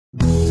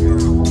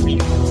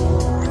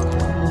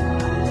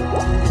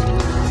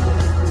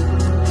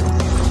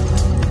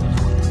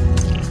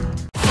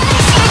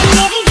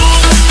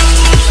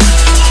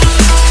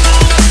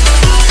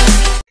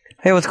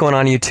Hey, what's going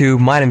on YouTube?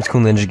 My name's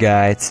Cool Ninja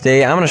Guy.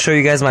 Today I'm going to show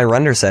you guys my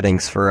render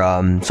settings for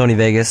Sony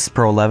Vegas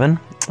Pro 11.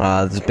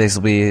 This is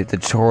basically the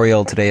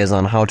tutorial today is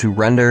on how to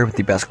render with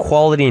the best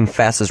quality and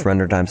fastest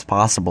render times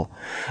possible.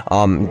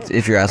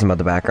 If you're asking about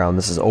the background,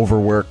 this is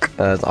Overwork,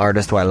 the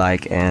artist who I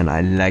like, and I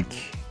like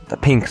the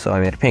pink, so I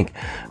made it pink.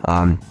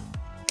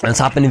 Let's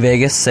hop into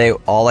Vegas. Say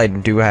all I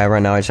do have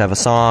right now, I just have a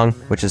song,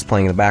 which is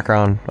playing in the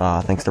background,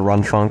 thanks to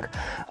Rundfunk.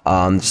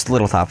 Just a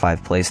little top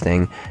 5 place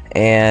thing.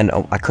 And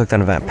I clicked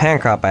on event pan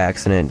crop by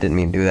accident, didn't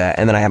mean to do that.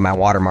 And then I have my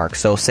watermark.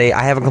 So say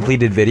I have a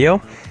completed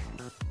video.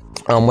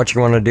 What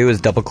you want to do is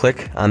double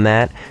click on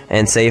that.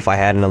 And say if I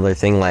had another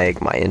thing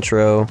like my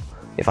intro,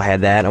 if I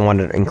had that, I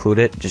wanted to include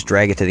it, just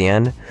drag it to the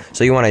end.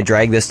 So you want to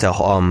drag this to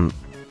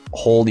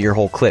hold your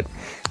whole clip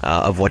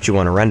of what you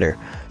want to render.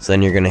 So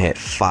then you're going to hit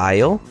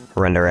File,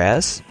 Render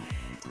As.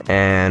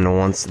 And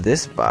once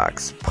this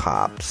box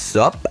pops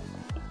up,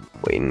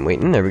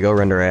 waiting, there we go,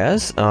 Render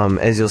As.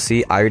 As you'll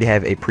see, I already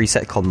have a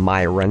preset called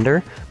My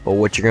Render, but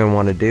what you're going to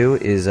want to do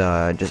is,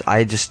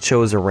 I just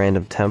chose a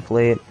random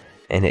template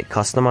and hit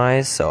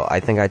Customize, so I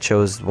think I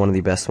chose one of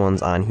the best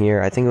ones on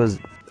here. I think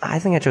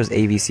I chose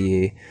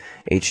AVC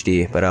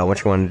HD, but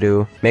what you want to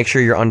do, make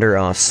sure you're under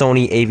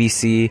Sony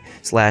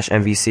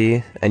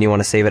AVC/MVC, and you want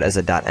to save it as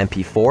a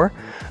 .mp4.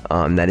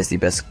 That is the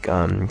best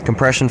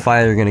compression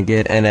file you're going to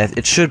get, and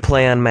it should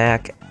play on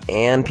Mac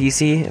and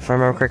PC, if I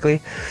remember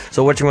correctly.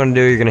 So what you want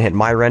to do, you're going to hit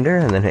My Render,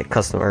 and then hit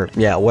Custom, or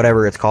yeah,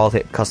 whatever it's called,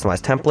 hit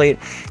Customize Template.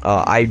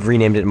 I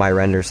renamed it My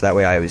Render, so that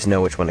way I always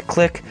know which one to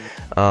click.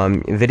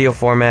 Video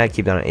format,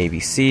 keep it on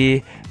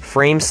AVC.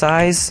 Frame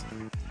size,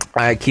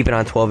 I keep it on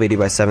 1280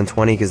 by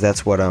 720, because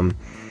that's what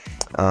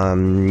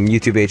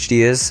YouTube HD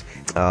is.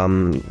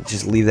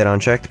 Just leave that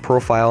unchecked.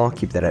 Profile,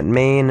 keep that at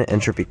main.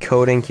 Entropy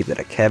coding, keep that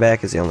at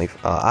KBAC is the only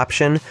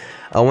option.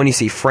 When you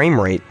see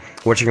frame rate,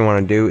 what you're going to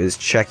want to do is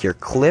check your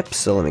clip.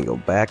 So let me go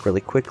back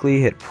really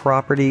quickly, hit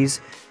properties.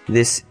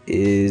 This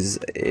is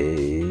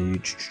a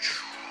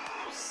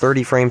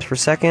 30 frames per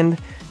second,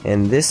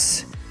 and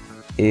this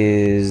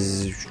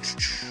is,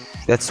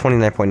 that's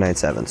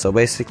 29.97. So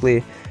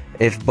basically,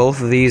 if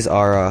both of these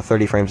are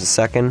 30 frames a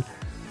second,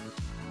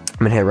 I'm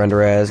gonna hit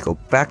Render As, go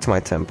back to my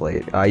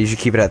template. I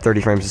usually keep it at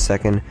 30 frames a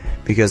second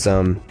because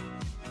I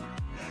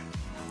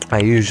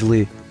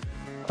usually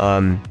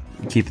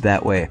keep it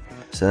that way.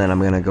 So then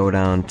I'm gonna go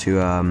down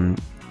to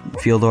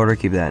field order,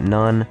 keep that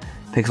none.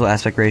 Pixel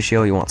aspect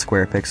ratio, you want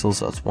square pixels,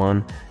 so it's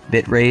 1.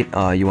 Bit rate,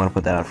 you want to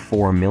put that at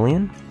 4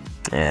 million.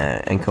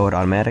 Encode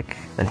automatic,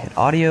 then hit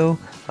audio.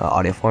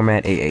 Audio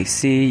format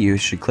AAC, you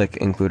should click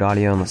include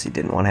audio unless you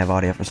didn't want to have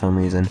audio for some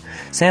reason.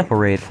 Sample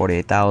rate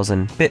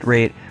 48,000, bit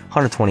rate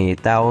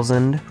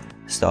 128,000.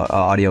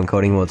 Audio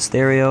encoding mode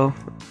stereo,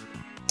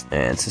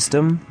 and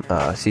system.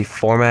 See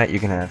format, you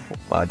can have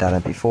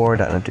 .mp4,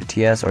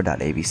 .m2ts, or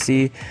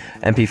 .avc.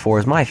 MP4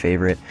 is my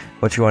favorite.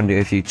 What you want to do,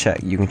 if you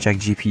can check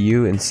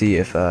GPU and see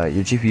if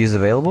your GPU is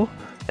available,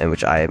 and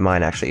which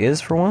mine actually is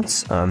for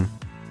once. And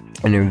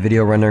your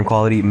video rendering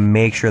quality,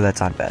 make sure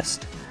that's on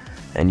best.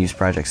 And use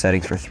project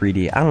settings for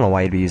 3D. I don't know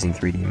why you'd be using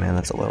 3D, man.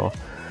 It's a little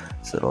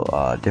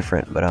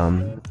different. But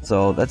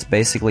so that's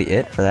basically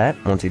it for that.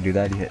 Once you do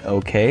that, you hit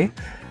OK,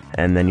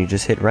 and then you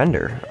just hit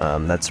render.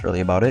 That's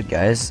really about it,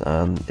 guys.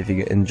 If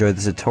you enjoyed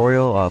this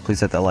tutorial, please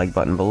hit that like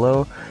button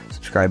below,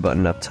 subscribe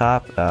button up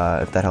top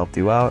if that helped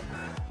you out,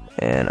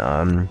 and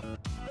I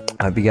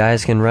hope you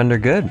guys can render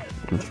good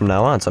from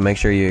now on. So make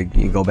sure you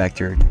go back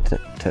to your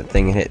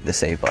thing and hit the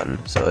save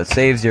button, so it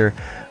saves your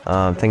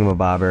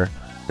thingamabobber.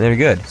 And they're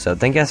good. So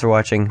thank you guys for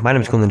watching. My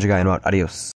name is Cool Ninja Guy, and I'm out. Adios.